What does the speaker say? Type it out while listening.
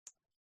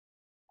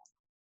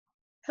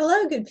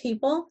Hello, good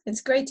people.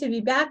 It's great to be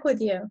back with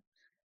you.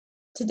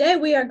 Today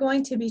we are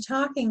going to be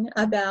talking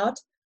about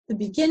the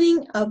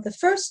beginning of the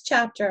first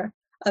chapter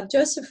of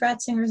Joseph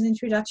Ratzinger's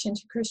Introduction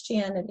to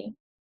Christianity.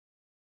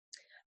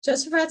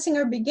 Joseph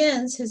Ratzinger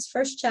begins his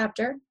first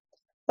chapter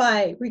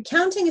by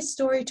recounting a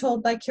story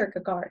told by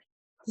Kierkegaard.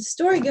 The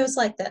story goes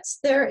like this.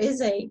 There is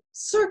a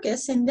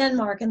circus in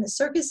Denmark, and the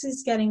circus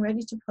is getting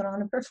ready to put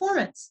on a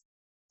performance.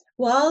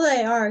 While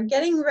they are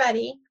getting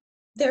ready,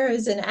 there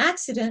is an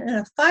accident and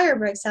a fire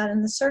breaks out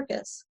in the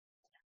circus.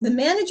 The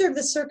manager of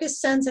the circus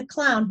sends a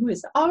clown who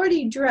is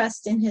already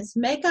dressed in his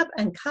makeup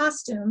and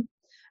costume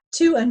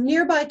to a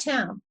nearby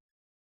town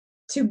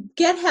to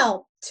get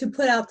help to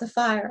put out the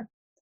fire.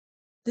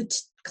 The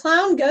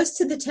clown goes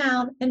to the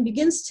town and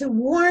begins to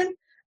warn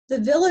the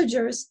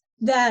villagers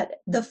that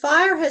the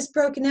fire has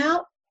broken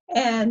out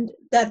and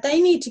that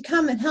they need to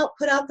come and help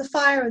put out the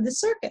fire of the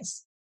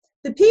circus.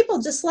 The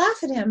people just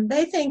laugh at him.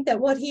 They think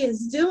that what he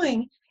is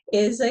doing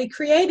is a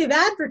creative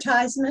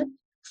advertisement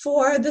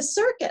for the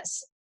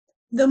circus.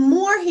 The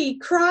more he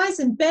cries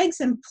and begs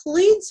and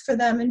pleads for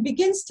them and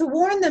begins to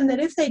warn them that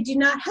if they do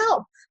not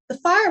help, the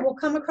fire will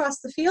come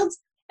across the fields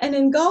and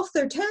engulf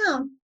their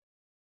town,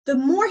 the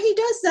more he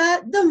does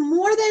that, the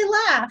more they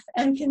laugh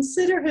and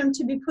consider him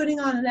to be putting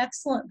on an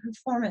excellent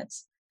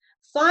performance.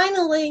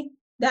 Finally,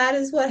 that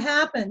is what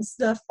happens.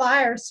 The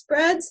fire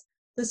spreads,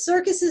 the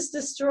circus is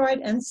destroyed,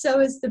 and so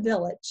is the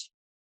village.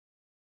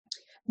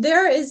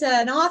 There is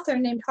an author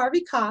named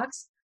Harvey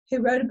Cox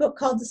who wrote a book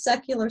called The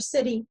Secular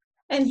City,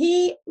 and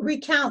he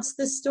recounts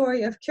the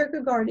story of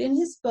Kierkegaard in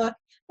his book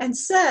and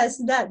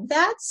says that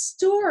that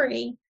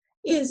story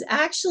is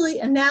actually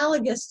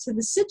analogous to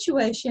the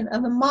situation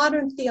of a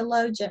modern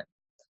theologian.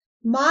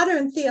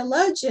 Modern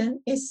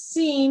theologian is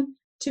seen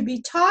to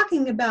be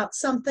talking about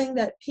something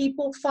that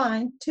people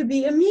find to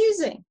be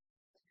amusing.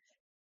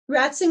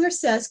 Ratzinger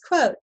says,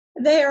 quote,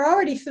 "They are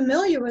already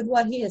familiar with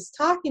what he is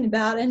talking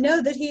about and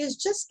know that he is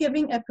just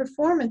giving a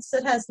performance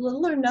that has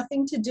little or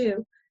nothing to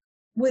do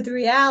with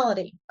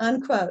reality,"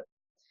 unquote.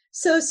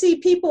 So see,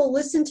 people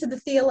listen to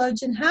the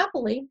theologian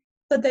happily,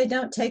 but they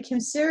don't take him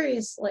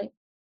seriously.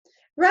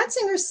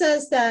 Ratzinger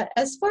says that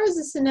as far as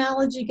this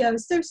analogy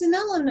goes, there's an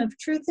element of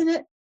truth in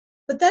it,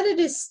 but that it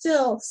is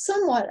still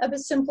somewhat of a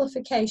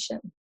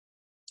simplification.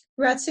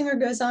 Ratzinger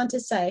goes on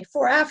to say,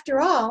 "For after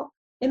all,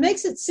 it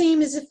makes it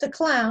seem as if the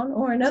clown,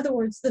 or in other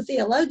words, the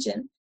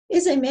theologian,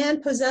 is a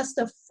man possessed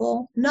of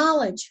full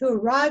knowledge who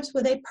arrives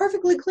with a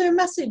perfectly clear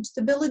message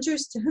to the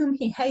villagers to whom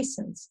he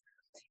hastens.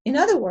 In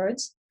other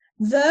words,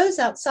 those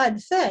outside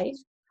the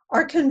faith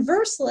are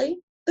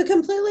conversely the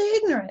completely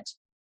ignorant,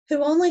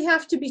 who only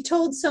have to be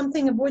told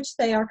something of which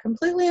they are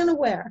completely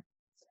unaware.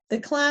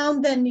 The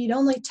clown then need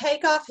only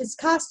take off his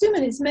costume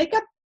and his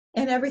makeup,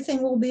 and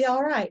everything will be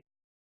all right,"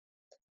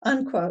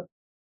 unquote.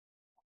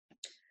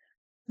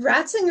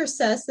 Ratzinger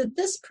says that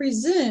this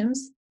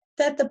presumes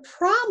that the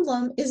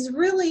problem is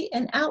really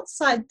an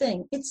outside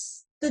thing.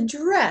 It's the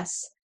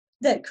dress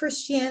that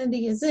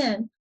Christianity is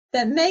in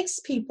that makes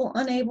people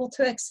unable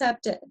to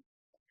accept it.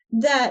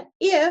 That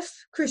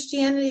if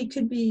Christianity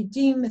could be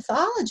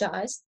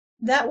demythologized,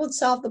 that would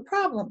solve the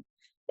problem.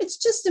 It's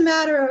just a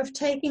matter of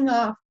taking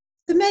off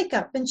the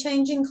makeup and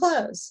changing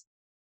clothes.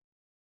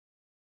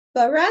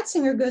 But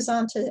Ratzinger goes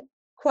on to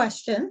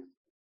question,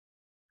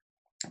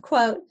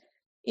 quote,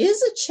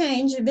 "Is a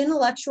change of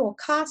intellectual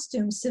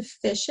costume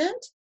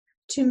sufficient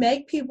to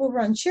make people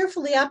run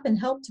cheerfully up and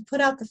help to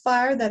put out the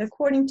fire that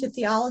according to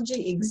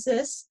theology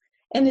exists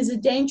and is a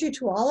danger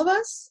to all of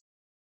us?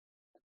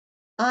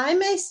 I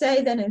may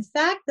say that in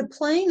fact the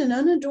plain and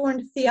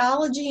unadorned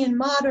theology in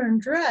modern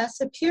dress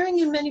appearing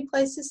in many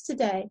places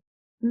today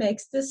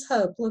makes this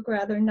hope look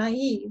rather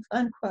naive,"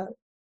 unquote.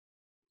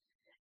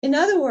 In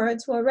other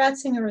words, what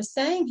Ratzinger is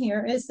saying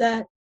here is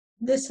that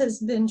this has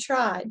been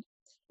tried.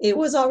 It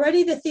was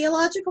already the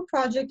theological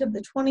project of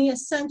the 20th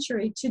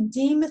century to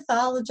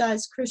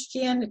demythologize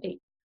Christianity,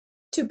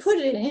 to put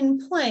it in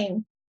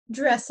plain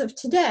dress of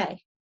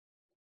today.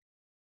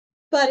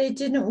 But it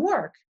didn't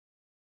work.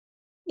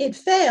 It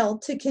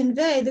failed to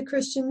convey the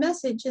Christian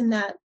message in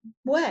that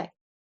way.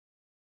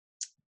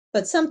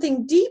 But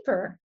something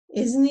deeper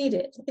is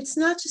needed. It's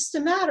not just a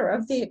matter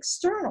of the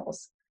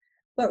externals,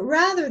 but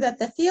rather that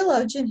the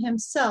theologian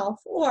himself,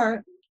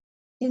 or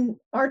in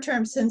our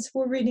terms, since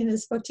we're reading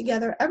this book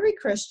together, every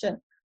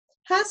Christian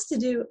has to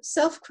do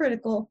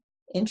self-critical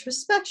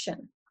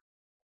introspection.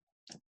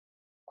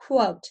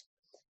 Quote,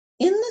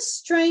 "In the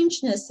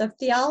strangeness of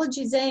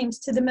theology's aims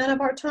to the men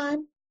of our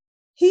time,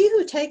 he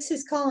who takes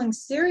his calling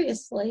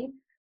seriously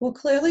will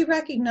clearly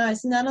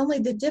recognize not only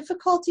the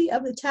difficulty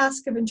of the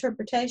task of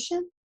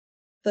interpretation,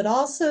 but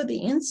also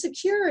the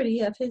insecurity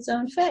of his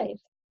own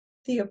faith,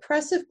 the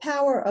oppressive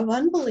power of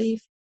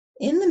unbelief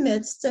in the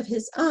midst of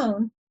his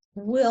own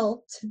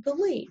will to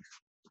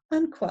believe,"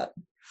 unquote.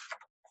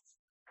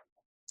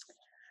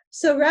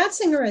 So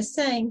Ratzinger is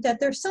saying that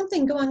there's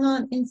something going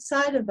on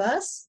inside of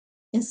us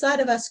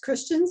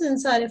Christians,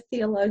 inside of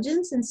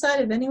theologians, inside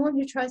of anyone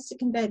who tries to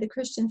convey the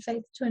Christian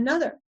faith to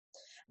another,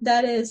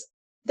 that is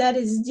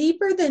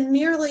deeper than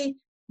merely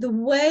the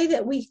way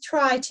that we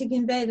try to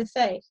convey the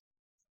faith.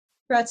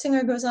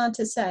 Ratzinger goes on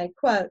to say,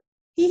 quote,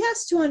 he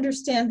has to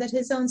understand that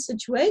his own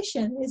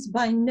situation is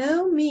by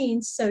no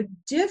means so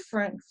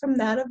different from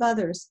that of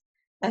others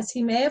as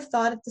he may have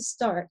thought at the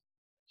start.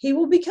 He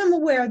will become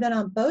aware that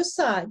on both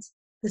sides,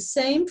 the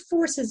same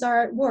forces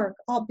are at work,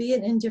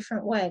 albeit in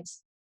different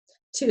ways.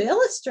 To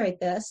illustrate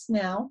this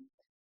now,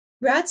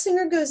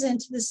 Ratzinger goes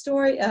into the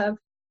story of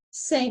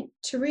Saint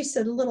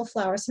Teresa the Little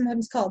Flower,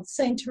 sometimes called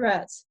Saint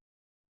Therese.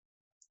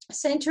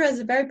 Saint Therese is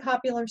a very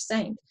popular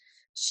saint.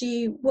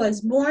 She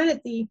was born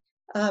at the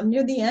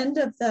near the end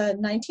of the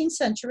 19th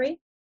century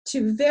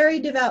to very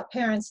devout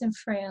parents in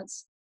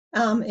France.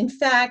 In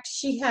fact,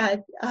 she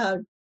had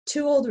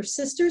 2 older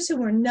sisters who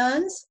were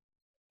nuns,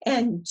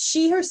 and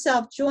she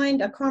herself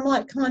joined a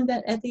Carmelite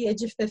convent at the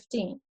age of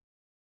 15.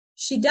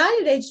 She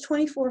died at age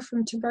 24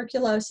 from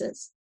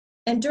tuberculosis,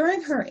 and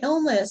during her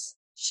illness,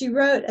 she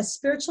wrote a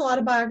spiritual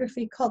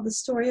autobiography called The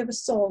Story of a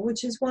Soul,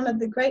 which is one of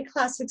the great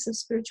classics of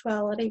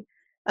spirituality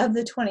of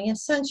the 20th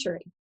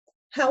century.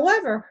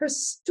 However, her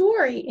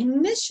story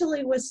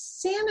initially was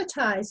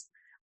sanitized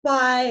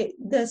by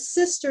the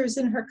sisters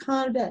in her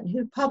convent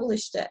who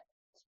published it.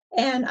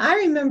 And I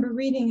remember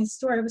reading The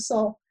Story of a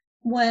Soul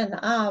when,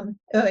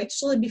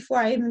 actually before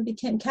I even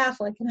became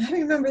Catholic, and I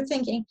remember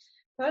thinking,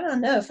 I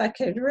don't know if I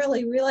could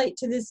really relate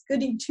to this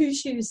goody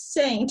two-shoes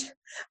saint,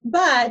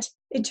 but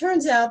it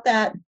turns out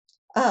that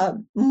a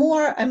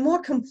more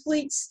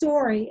complete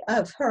story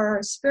of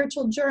her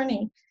spiritual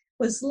journey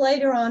was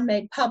later on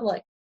made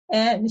public.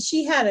 And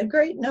she had a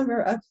great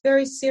number of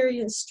very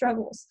serious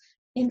struggles.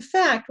 In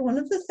fact, one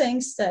of the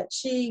things that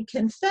she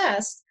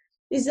confessed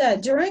is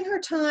that during her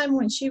time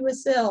when she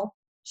was ill,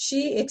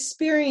 she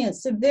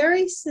experienced a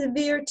very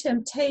severe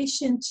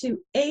temptation to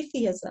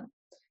atheism.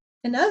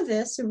 And of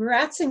this,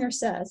 Ratzinger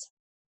says,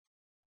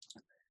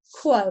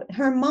 quote,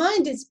 her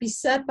mind is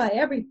beset by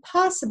every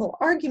possible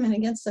argument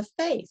against the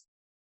faith.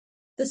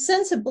 The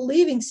sense of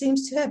believing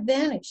seems to have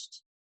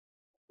vanished.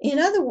 In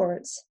other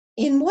words,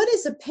 in what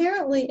is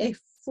apparently a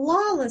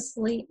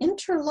flawlessly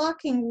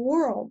interlocking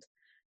world,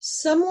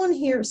 someone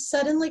here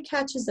suddenly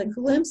catches a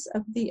glimpse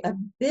of the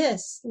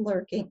abyss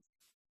lurking,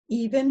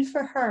 even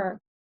for her,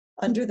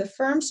 under the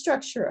firm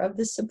structure of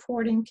the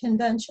supporting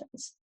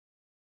conventions,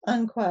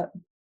 unquote.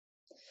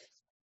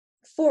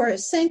 For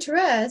Saint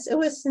Therese, it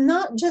was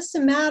not just a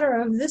matter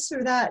of this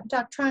or that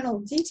doctrinal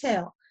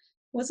detail.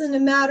 It wasn't a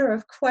matter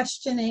of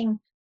questioning,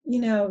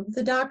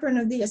 the doctrine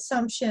of the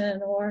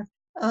Assumption or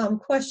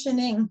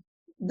questioning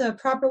the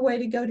proper way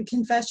to go to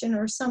confession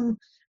or some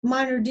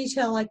minor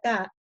detail like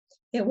that.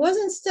 It was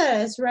instead,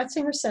 as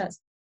Ratzinger says,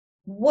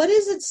 what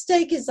is at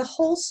stake is the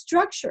whole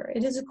structure.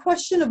 It is a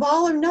question of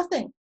all or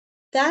nothing.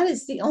 That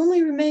is the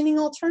only remaining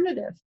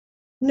alternative.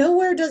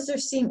 Nowhere does there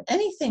seem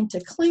anything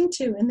to cling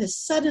to in this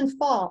sudden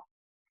fall.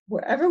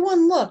 Wherever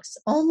one looks,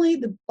 only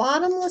the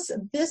bottomless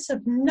abyss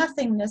of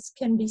nothingness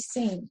can be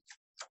seen.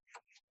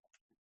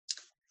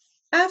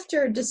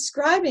 After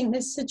describing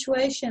this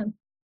situation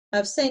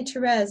of Saint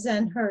Therese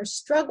and her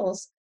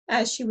struggles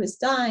as she was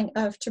dying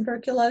of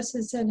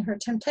tuberculosis and her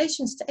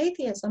temptations to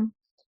atheism,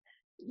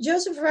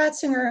 Joseph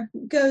Ratzinger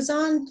goes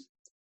on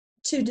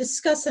to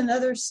discuss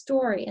another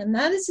story, and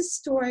that is a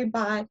story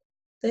by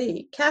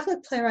the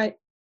Catholic playwright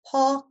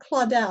Paul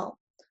Claudel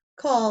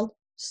called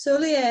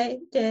Souliers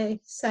de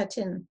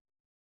Satin.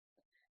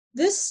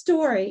 This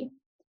story,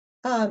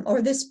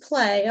 or this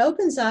play,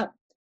 opens up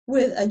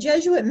with a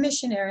Jesuit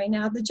missionary.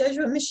 Now, the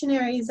Jesuit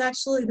missionary is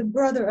actually the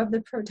brother of the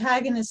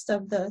protagonist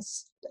of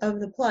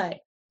the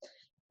play,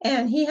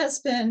 and he has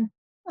been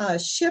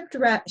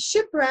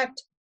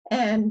shipwrecked,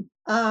 and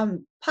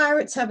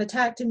pirates have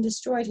attacked and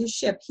destroyed his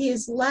ship. He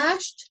is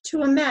lashed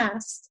to a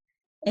mast,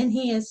 and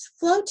he is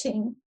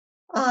floating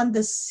on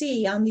the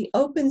sea, on the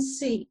open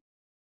sea.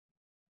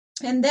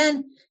 And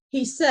then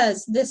he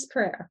says this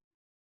prayer: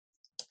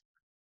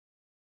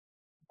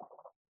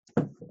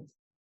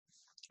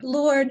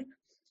 Lord,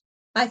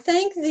 I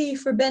thank thee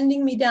for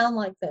bending me down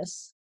like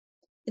this.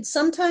 It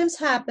sometimes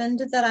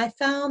happened that I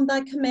found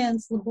thy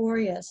commands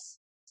laborious,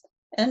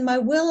 and my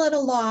will at a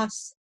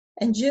loss,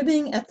 and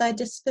jibbing at thy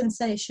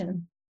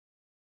dispensation.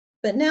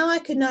 But now I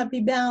could not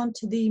be bound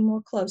to thee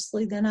more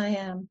closely than I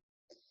am,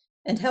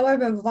 and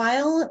however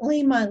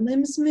violently my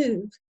limbs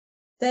move,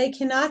 they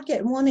cannot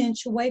get 1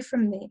 inch away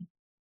from me.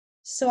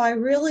 So I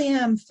really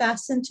am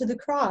fastened to the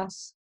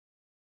cross,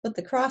 but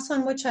the cross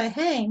on which I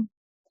hang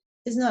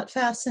is not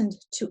fastened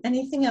to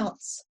anything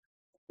else.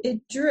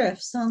 It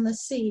drifts on the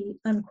sea,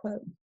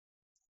 unquote.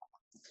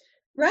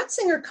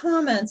 Ratzinger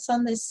comments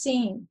on this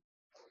scene,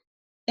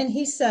 and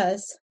he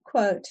says,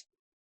 quote,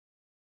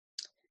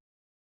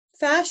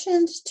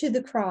 fashioned to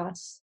the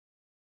cross,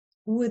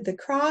 with the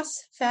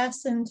cross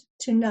fastened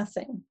to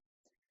nothing,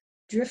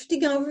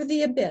 drifting over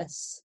the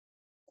abyss,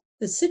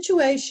 the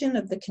situation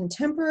of the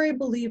contemporary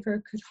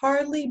believer could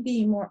hardly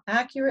be more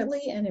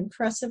accurately and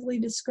impressively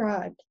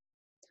described.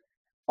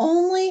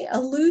 Only a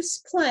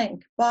loose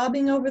plank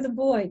bobbing over the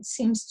void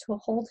seems to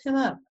hold him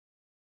up,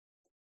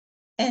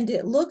 and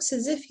it looks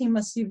as if he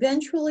must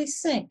eventually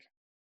sink.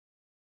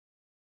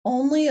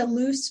 Only a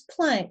loose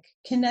plank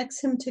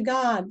connects him to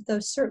God, though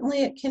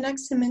certainly it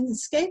connects him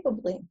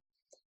inescapably.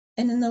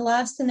 And in the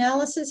last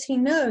analysis, he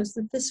knows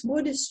that this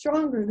wood is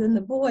stronger than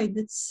the void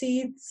that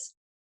seethes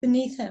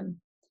beneath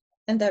him,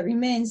 and that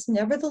remains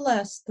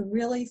nevertheless the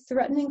really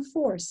threatening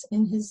force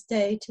in his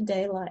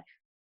day-to-day life."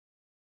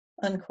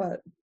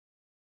 Unquote.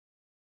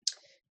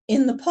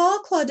 In the Paul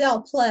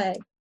Claudel play,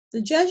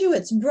 the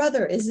Jesuit's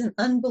brother is an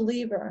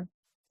unbeliever,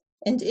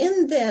 and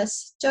in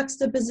this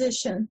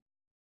juxtaposition,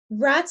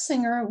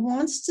 Ratzinger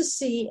wants to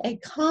see a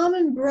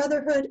common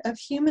brotherhood of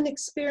human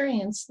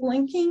experience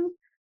linking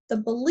the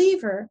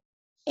believer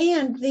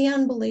and the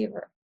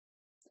unbeliever.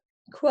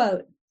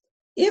 Quote,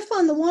 "If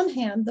on the one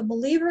hand the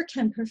believer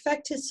can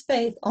perfect his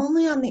faith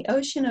only on the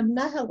ocean of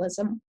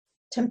nihilism,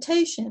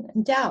 temptation,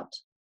 and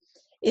doubt,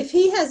 if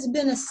he has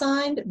been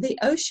assigned the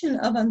ocean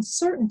of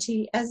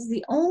uncertainty as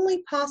the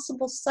only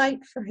possible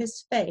site for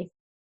his faith,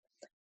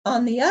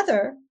 on the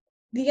other,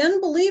 the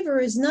unbeliever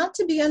is not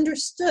to be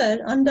understood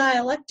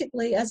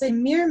undialectically as a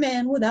mere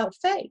man without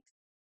faith.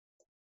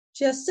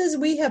 Just as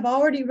we have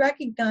already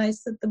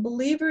recognized that the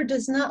believer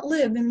does not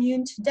live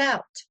immune to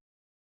doubt,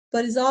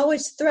 but is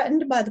always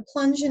threatened by the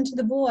plunge into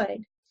the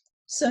void,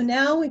 so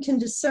now we can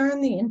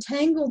discern the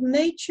entangled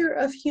nature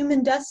of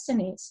human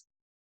destinies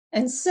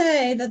and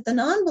say that the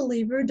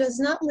non-believer does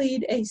not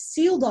lead a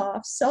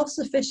sealed-off,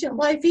 self-sufficient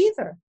life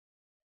either.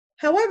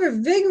 However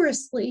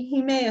vigorously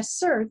he may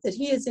assert that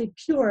he is a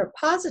pure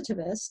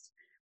positivist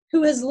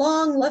who has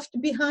long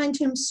left behind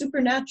him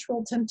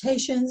supernatural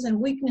temptations and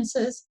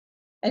weaknesses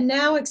and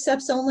now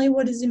accepts only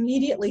what is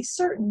immediately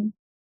certain,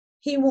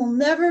 he will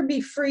never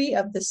be free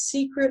of the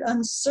secret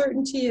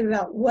uncertainty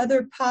about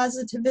whether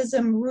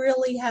positivism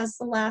really has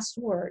the last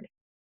word.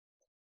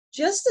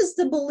 Just as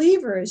the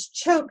believer is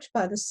choked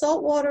by the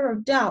salt water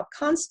of doubt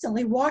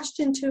constantly washed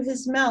into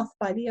his mouth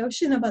by the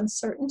ocean of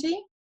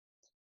uncertainty,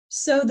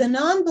 so the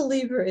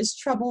non-believer is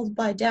troubled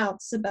by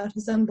doubts about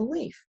his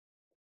unbelief,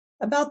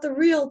 about the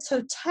real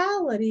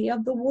totality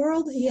of the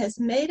world he has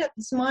made up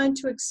his mind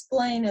to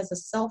explain as a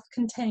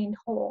self-contained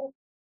whole."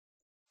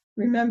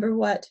 Remember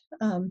what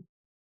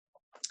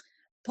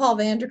Paul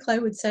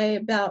Vanderklay would say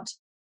about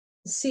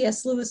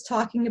C.S. Lewis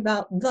talking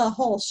about the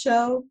whole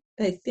show.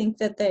 They think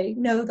that they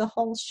know the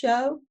whole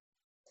show.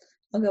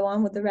 I'll go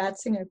on with the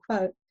Ratzinger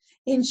quote.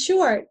 "In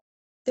short,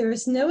 there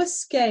is no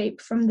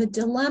escape from the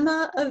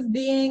dilemma of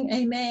being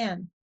a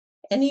man.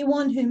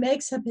 Anyone who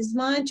makes up his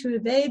mind to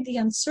evade the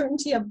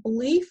uncertainty of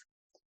belief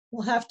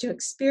will have to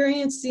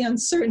experience the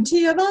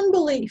uncertainty of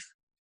unbelief,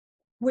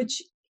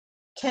 which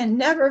can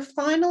never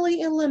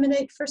finally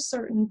eliminate for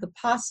certain the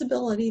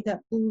possibility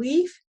that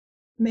belief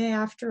may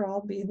after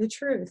all be the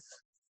truth."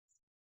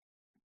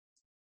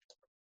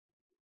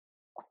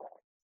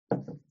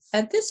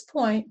 At this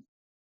point,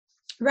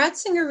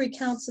 Ratzinger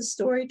recounts a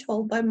story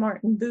told by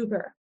Martin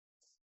Buber.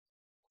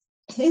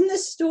 In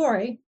this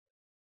story,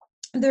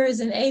 there is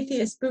an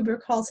atheist,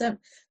 Buber calls him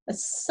a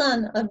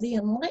son of the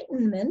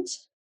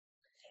Enlightenment,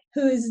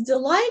 who is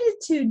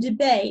delighted to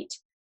debate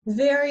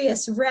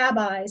various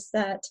rabbis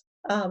that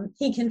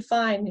he can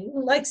find. He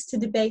likes to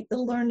debate the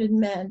learned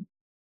men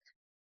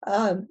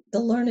in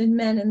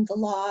the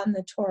law and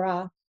the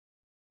Torah.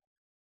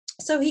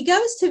 So he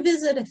goes to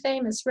visit a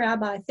famous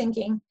rabbi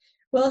thinking,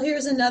 well,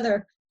 here's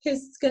going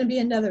to be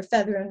another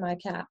feather in my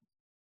cap.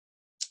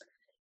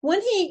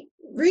 When he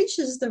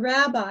reaches the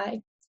rabbi,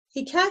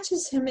 he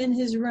catches him in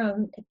his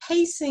room,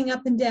 pacing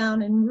up and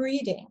down and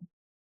reading,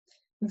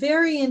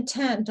 very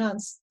intent on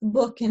the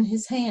book in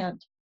his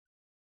hand,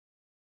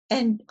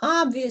 and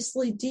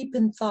obviously deep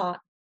in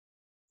thought.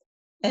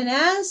 And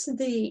as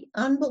the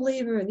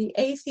unbeliever, the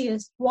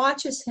atheist,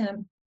 watches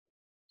him,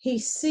 he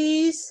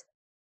sees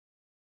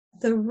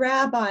the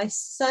rabbi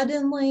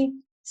suddenly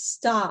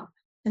stop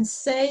and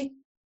say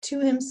to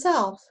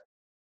himself,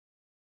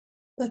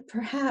 "But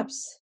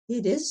perhaps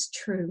it is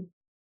true,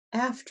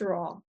 after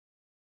all."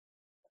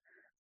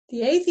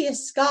 The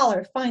atheist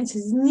scholar finds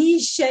his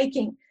knees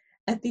shaking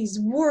at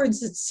these words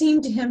that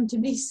seem to him to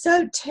be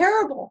so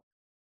terrible,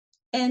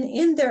 and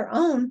in their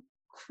own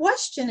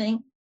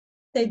questioning,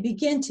 they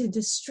begin to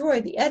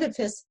destroy the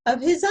edifice of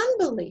his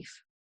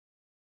unbelief.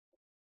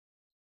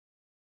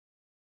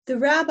 The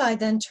rabbi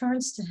then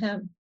turns to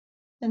him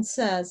and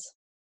says,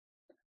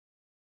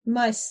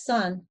 "My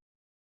son,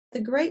 the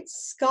great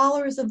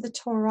scholars of the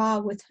Torah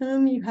with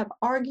whom you have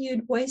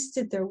argued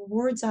wasted their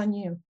words on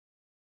you.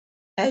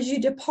 As you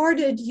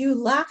departed, you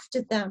laughed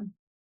at them.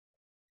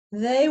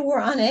 They were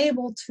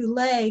unable to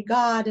lay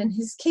God and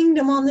his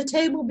kingdom on the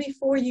table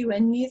before you,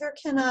 and neither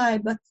can I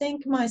but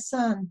think, my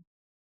son,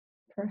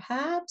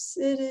 perhaps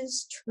it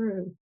is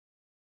true."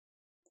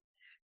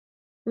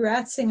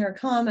 Ratzinger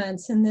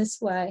comments in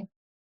this way,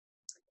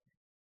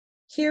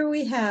 "Here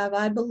we have,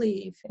 I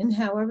believe, in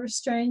however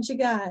strange a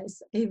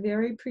guise, a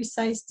very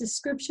precise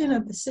description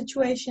of the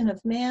situation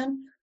of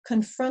man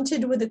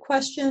confronted with the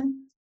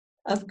question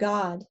of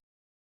God.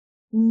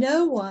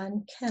 No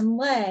one can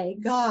lay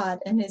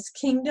God and his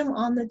kingdom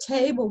on the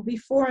table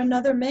before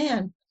another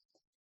man.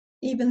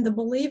 Even the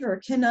believer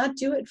cannot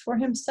do it for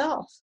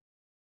himself.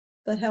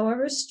 But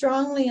however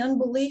strongly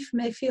unbelief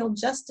may feel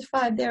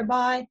justified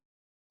thereby,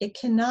 it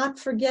cannot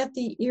forget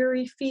the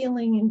eerie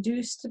feeling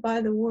induced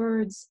by the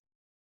words,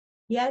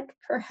 "Yet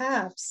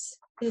perhaps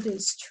it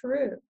is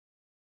true,"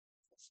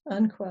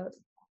 unquote.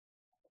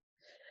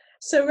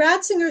 So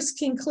Ratzinger's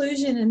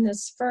conclusion in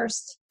this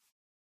first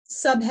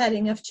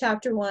subheading of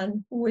chapter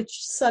 1,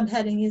 which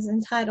subheading is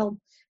entitled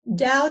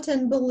Doubt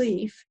and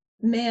Belief,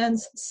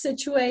 Man's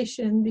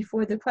Situation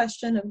Before the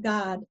Question of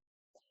God,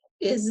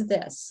 is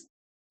this,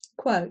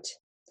 quote,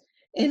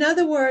 "In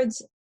other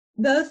words,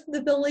 both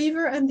the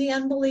believer and the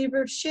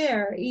unbeliever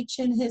share, each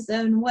in his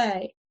own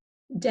way,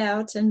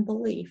 doubt and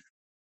belief,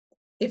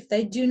 if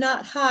they do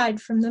not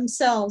hide from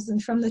themselves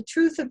and from the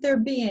truth of their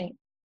being.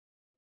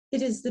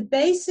 It is the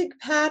basic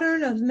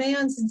pattern of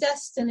man's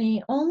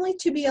destiny only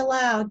to be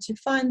allowed to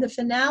find the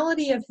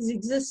finality of his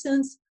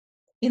existence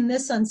in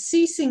this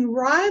unceasing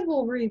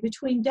rivalry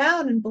between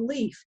doubt and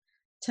belief,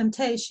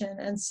 temptation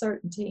and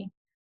certainty,"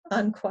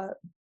 unquote.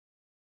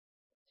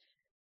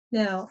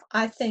 Now,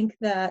 I think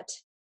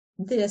that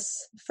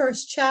this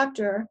first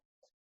chapter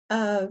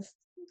of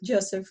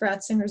Joseph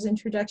Ratzinger's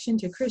Introduction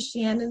to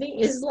Christianity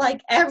is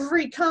like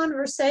every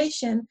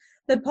conversation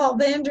that Paul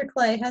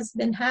Vanderklay has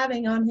been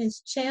having on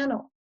his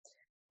channel.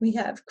 We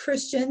have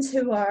Christians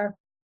who are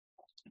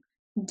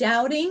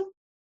doubting,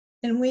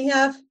 and we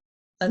have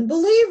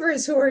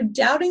unbelievers who are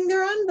doubting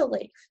their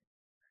unbelief.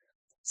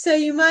 So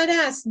you might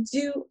ask,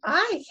 do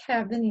I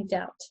have any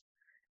doubt?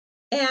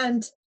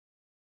 And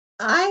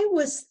I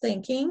was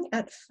thinking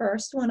at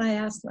first when I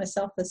asked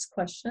myself this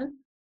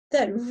question,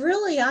 that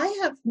really I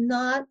have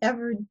not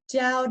ever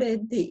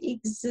doubted the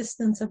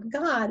existence of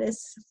God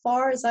as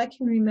far as I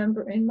can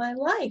remember in my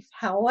life.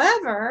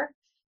 However,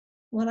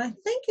 when I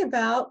think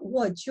about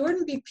what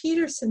Jordan B.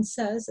 Peterson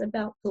says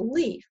about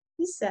belief,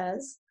 he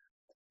says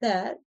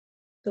that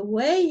the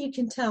way you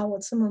can tell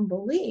what someone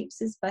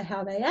believes is by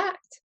how they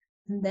act.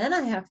 And then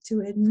I have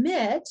to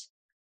admit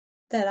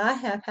that I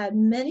have had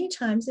many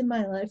times in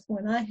my life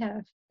when I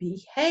have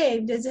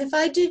behaved as if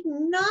I did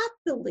not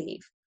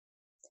believe.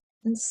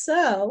 And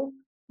so,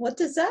 what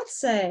does that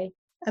say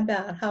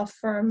about how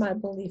firm my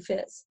belief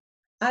is?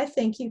 I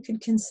think you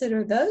could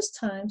consider those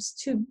times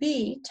to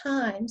be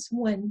times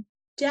when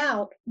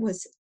doubt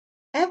was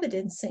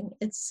evidencing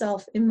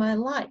itself in my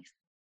life.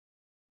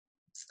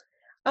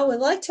 I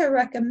would like to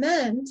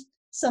recommend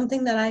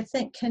something that I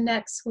think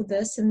connects with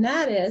this, and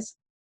that is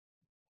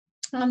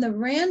on the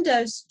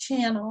Randos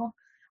channel,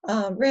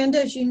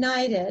 Randos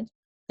United,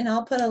 and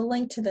I'll put a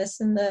link to this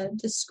in the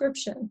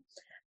description.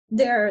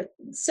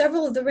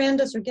 Several of the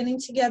Randos are getting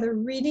together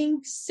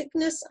reading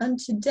Sickness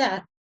Unto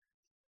Death.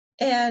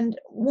 And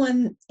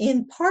when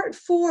in part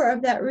 4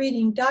 of that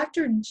reading,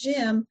 Dr.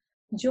 Jim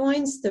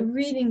joins the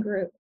reading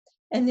group.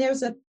 And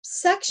there's a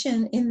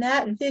section in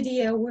that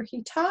video where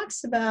he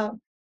talks about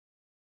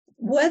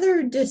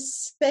whether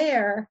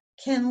despair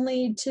can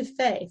lead to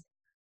faith.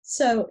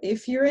 So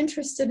if you're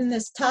interested in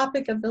this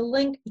topic of the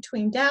link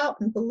between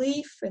doubt and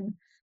belief and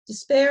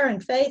despair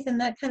and faith and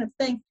that kind of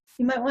thing,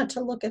 you might want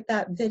to look at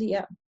that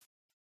video.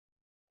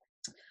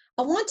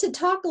 I want to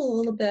talk a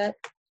little bit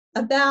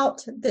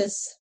about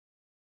this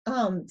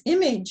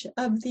image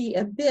of the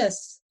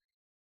abyss,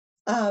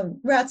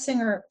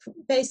 Ratzinger,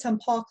 based on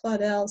Paul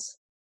Claudel's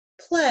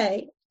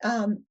play,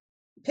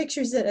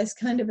 pictures it as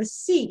kind of a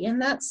sea,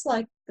 and that's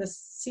like the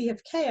sea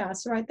of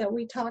chaos, right, that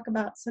we talk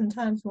about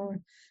sometimes when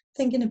we're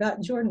thinking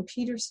about Jordan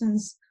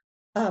Peterson's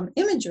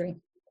imagery.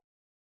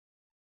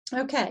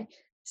 Okay,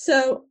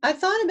 so I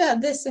thought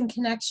about this in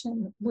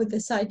connection with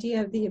this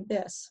idea of the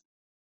abyss.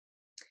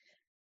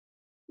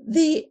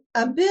 The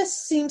abyss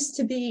seems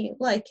to be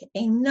like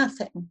a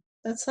nothing.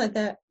 That's like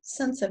that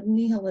sense of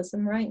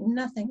nihilism, right?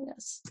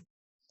 Nothingness.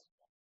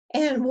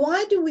 And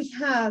why do we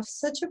have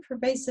such a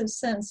pervasive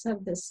sense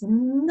of this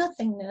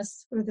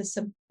nothingness or this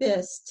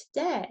abyss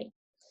today?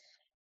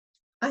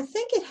 I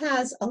think it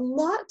has a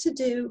lot to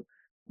do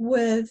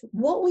with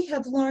what we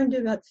have learned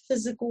about the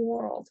physical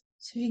world.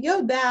 So if you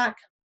go back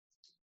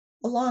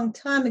a long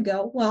time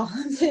ago, well,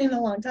 I'm saying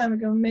a long time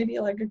ago, maybe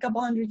like a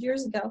couple hundred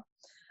years ago,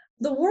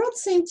 the world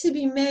seemed to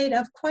be made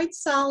of quite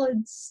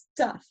solid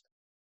stuff.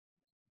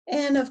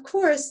 And of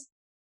course,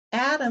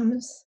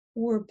 atoms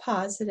were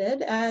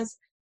posited as,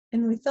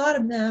 and we thought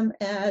of them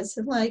as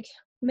like,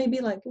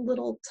 maybe like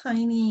little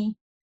tiny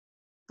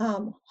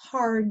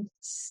hard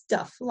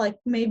stuff, like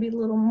maybe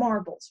little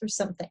marbles or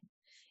something.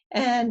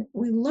 And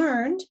we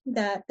learned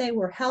that they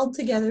were held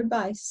together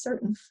by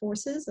certain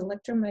forces,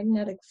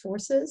 electromagnetic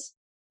forces.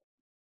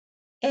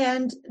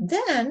 And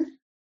then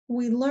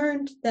we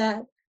learned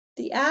that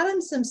the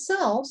atoms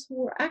themselves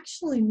were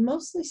actually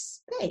mostly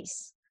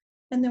space,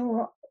 and there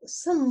were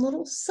some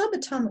little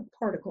subatomic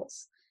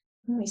particles.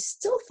 And we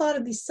still thought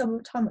of these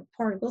subatomic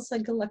particles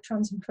like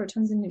electrons and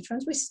protons and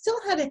neutrons. We still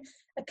had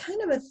a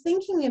kind of a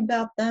thinking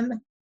about them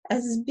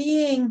as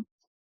being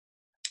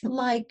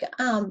like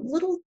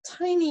little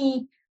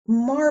tiny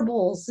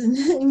marbles, and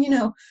you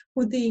know,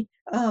 with the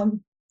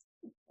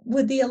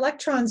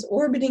electrons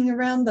orbiting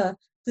around the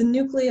the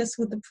nucleus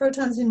with the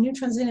protons and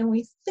neutrons in it, and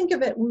we think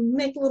of it, we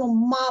make little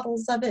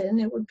models of it,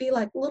 and it would be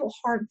like little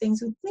hard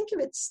things. We think of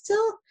it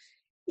still,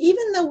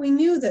 even though we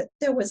knew that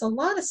there was a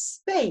lot of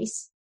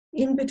space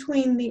in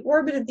between the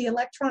orbit of the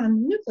electron and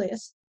the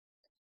nucleus,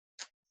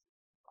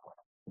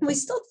 we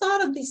still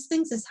thought of these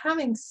things as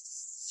having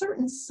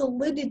certain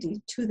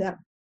solidity to them.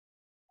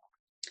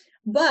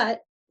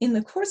 But in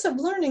the course of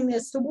learning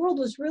this, the world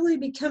was really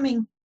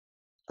becoming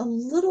a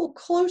little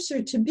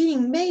closer to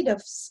being made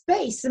of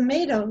space and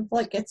made of,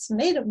 like, it's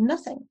made of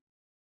nothing.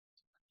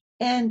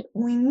 And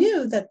we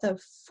knew that the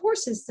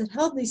forces that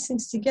held these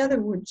things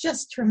together were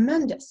just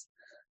tremendous.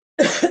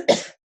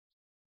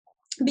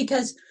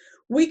 Because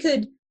we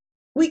could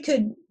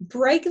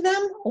break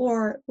them,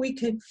 or we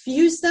could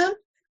fuse them.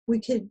 We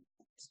could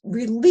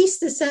release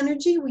this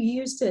energy. We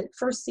used it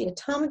first, the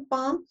atomic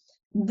bomb,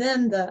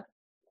 then the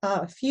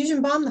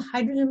fusion bomb, the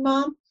hydrogen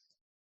bomb,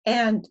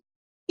 and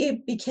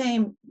it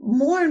became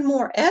more and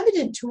more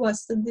evident to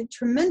us that the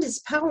tremendous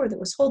power that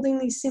was holding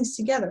these things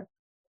together.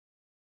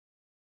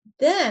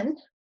 Then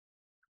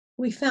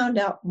we found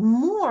out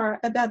more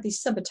about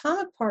these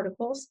subatomic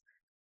particles,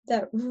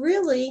 that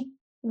really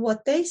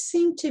what they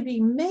seem to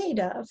be made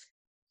of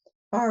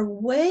are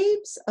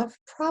waves of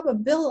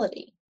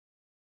probability.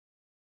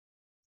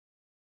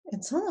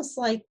 It's almost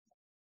like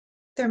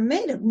they're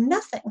made of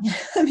nothing.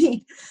 I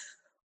mean,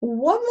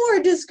 what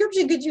more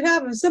description could you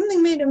have of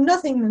something made of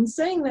nothing than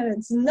saying that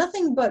it's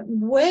nothing but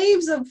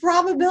waves of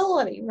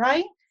probability,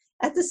 right?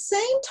 At the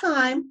same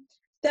time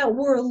that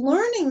we're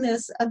learning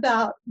this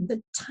about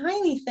the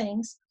tiny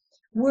things,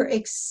 we're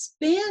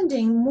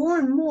expanding more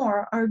and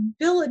more our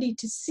ability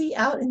to see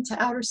out into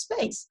outer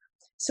space.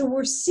 So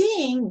we're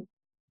seeing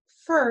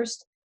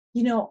first,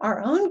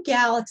 our own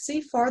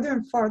galaxy, farther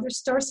and farther,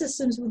 star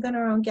systems within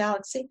our own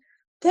galaxy.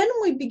 Then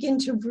we begin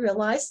to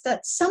realize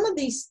that some of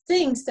these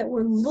things that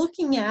we're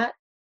looking at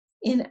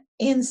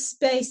in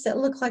space that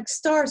look like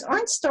stars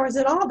aren't stars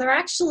at all. They're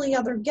actually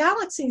other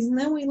galaxies. And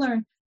then we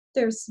learn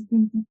there's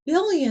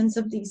billions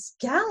of these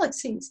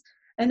galaxies,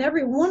 and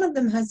every one of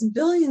them has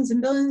billions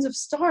and billions of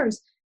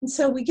stars. And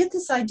so we get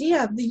this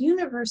idea of the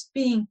universe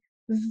being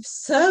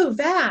so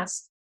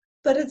vast.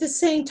 But at the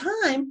same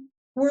time,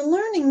 we're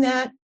learning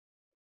that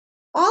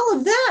all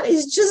of that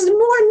is just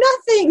more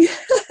nothing.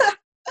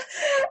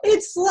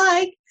 It's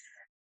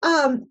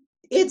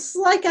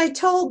like I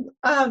told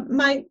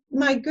my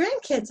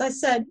grandkids, I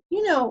said,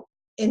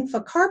 if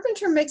a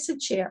carpenter makes a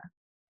chair,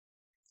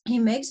 he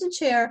makes a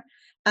chair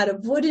out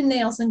of wood and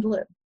nails and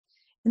glue.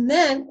 And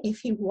then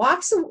if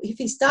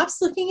he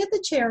stops looking at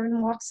the chair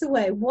and walks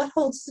away, what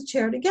holds the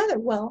chair together?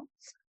 Well,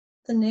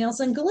 the nails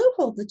and glue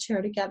hold the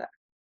chair together.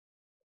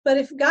 But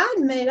if God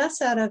made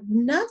us out of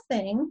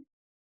nothing,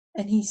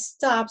 and he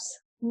stops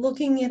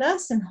looking at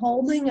us and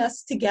holding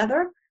us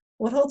together,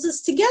 what holds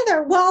us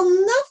together? Well,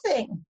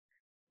 nothing.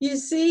 You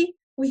see,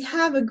 we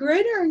have a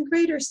greater and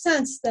greater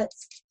sense that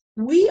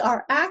we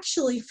are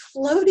actually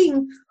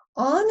floating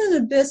on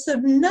an abyss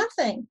of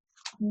nothing.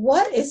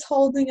 What is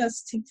holding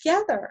us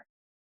together?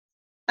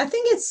 I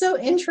think it's so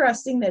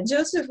interesting that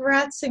Joseph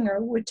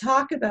Ratzinger would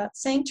talk about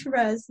Saint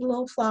Therese, the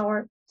little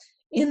flower,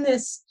 in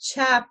this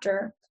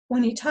chapter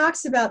when he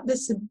talks about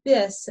this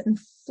abyss and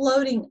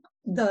floating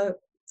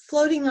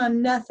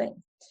on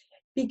nothing.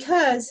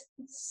 Because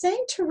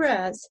Saint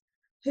Therese,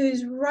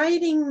 who's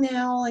writing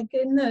now, like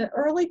in the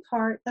early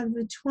part of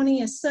the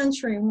 20th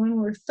century, when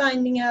we're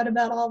finding out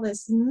about all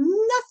this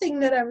nothing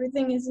that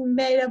everything is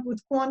made of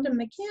with quantum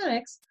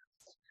mechanics,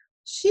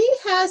 she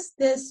has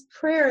this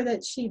prayer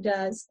that she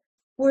does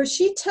where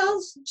she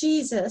tells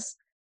Jesus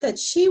that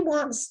she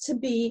wants to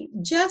be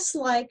just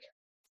like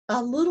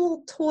a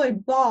little toy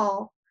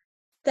ball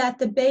that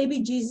the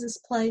baby Jesus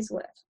plays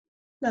with.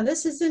 Now,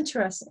 this is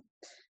interesting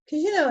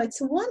because,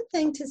 it's one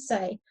thing to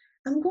say,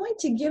 I'm going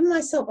to give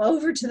myself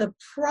over to the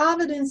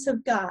providence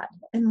of God.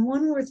 And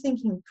when we're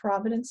thinking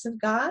providence of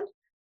God,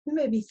 we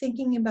may be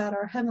thinking about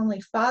our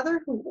Heavenly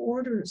Father who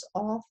orders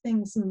all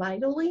things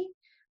mightily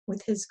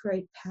with his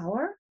great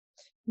power.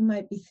 We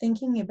might be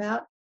thinking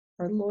about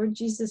our Lord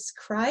Jesus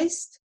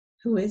Christ,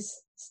 who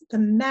is the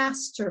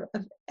master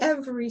of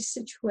every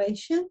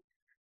situation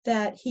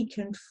that he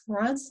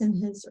confronts in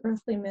his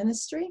earthly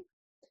ministry.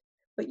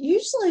 But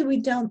usually we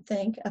don't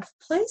think of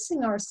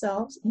placing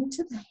ourselves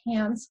into the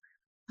hands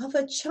of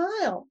a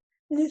child.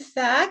 And in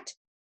fact,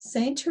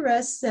 Saint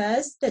Therese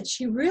says that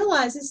she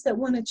realizes that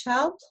when a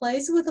child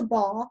plays with a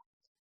ball,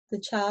 the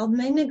child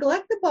may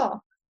neglect the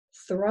ball,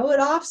 throw it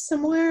off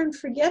somewhere and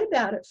forget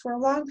about it for a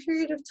long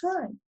period of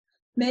time,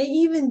 may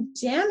even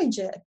damage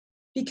it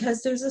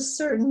because there's a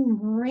certain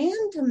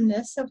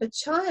randomness of a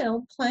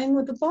child playing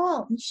with a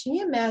ball. And she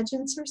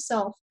imagines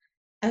herself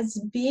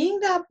as being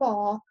that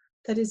ball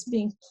that is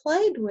being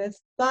played with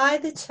by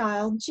the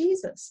child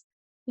Jesus.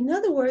 In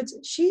other words,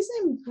 she's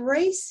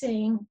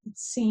embracing, it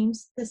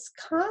seems, this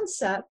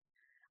concept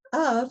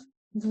of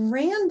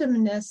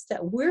randomness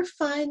that we're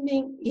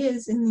finding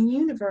is in the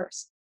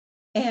universe.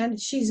 And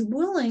she's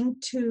willing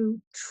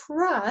to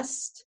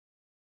trust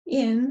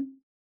in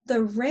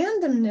the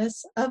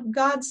randomness of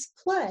God's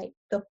play,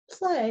 the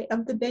play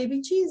of the baby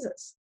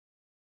Jesus.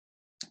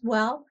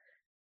 Well,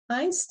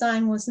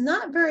 Einstein was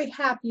not very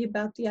happy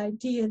about the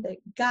idea that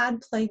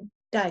God played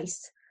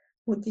dice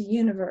with the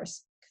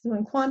universe. Because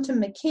when quantum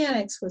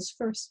mechanics was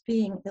first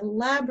being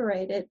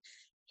elaborated,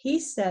 he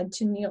said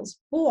to Niels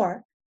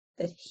Bohr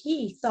that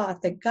he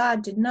thought that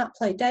God did not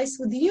play dice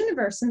with the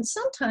universe. And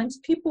sometimes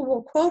people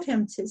will quote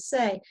him to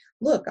say,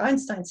 look,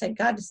 Einstein said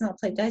God does not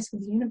play dice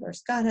with the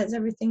universe. God has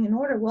everything in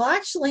order. Well,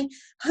 actually,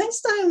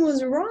 Einstein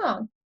was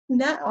wrong in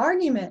that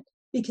argument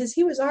because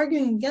he was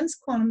arguing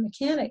against quantum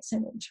mechanics.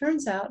 And it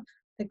turns out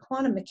that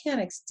quantum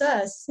mechanics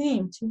does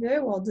seem to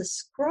very well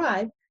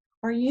describe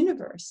our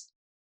universe.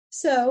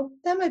 So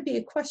that might be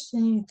a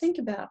question you think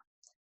about.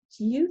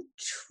 Do you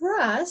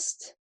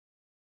trust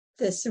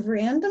this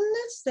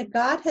randomness that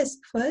God has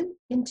put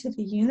into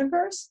the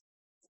universe?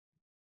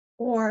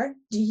 Or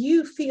do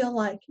you feel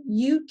like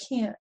you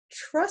can't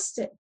trust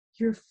it?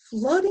 You're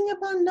floating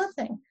upon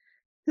nothing.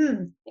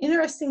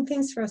 Interesting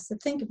things for us to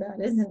think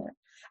about, isn't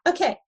it?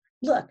 Okay,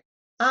 look,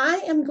 I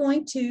am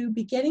going to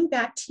be getting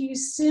back to you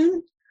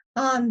soon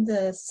on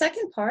the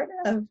second part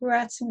of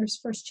Ratzinger's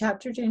first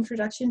chapter, to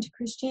Introduction to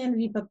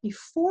Christianity. But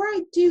before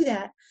I do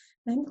that,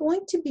 I'm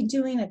going to be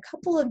doing a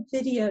couple of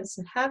videos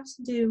that have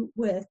to do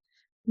with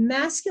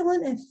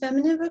masculine and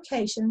feminine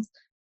vocations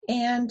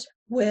and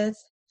with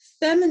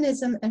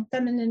feminism and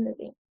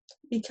femininity,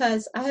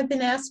 because I have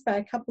been asked by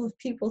a couple of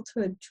people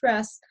to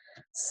address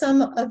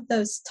some of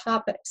those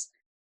topics.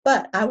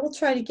 But I will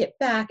try to get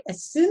back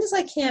as soon as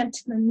I can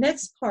to the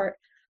next part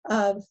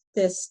of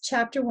this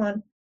chapter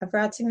 1 of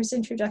Ratzinger's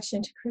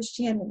Introduction to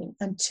Christianity.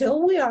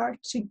 Until we are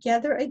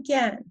together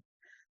again,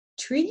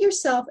 treat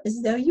yourself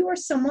as though you are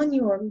someone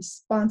you are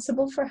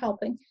responsible for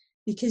helping,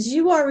 because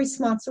you are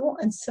responsible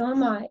and so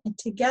am I. And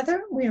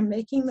together we are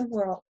making the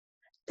world.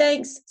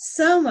 Thanks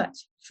so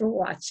much for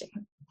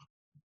watching.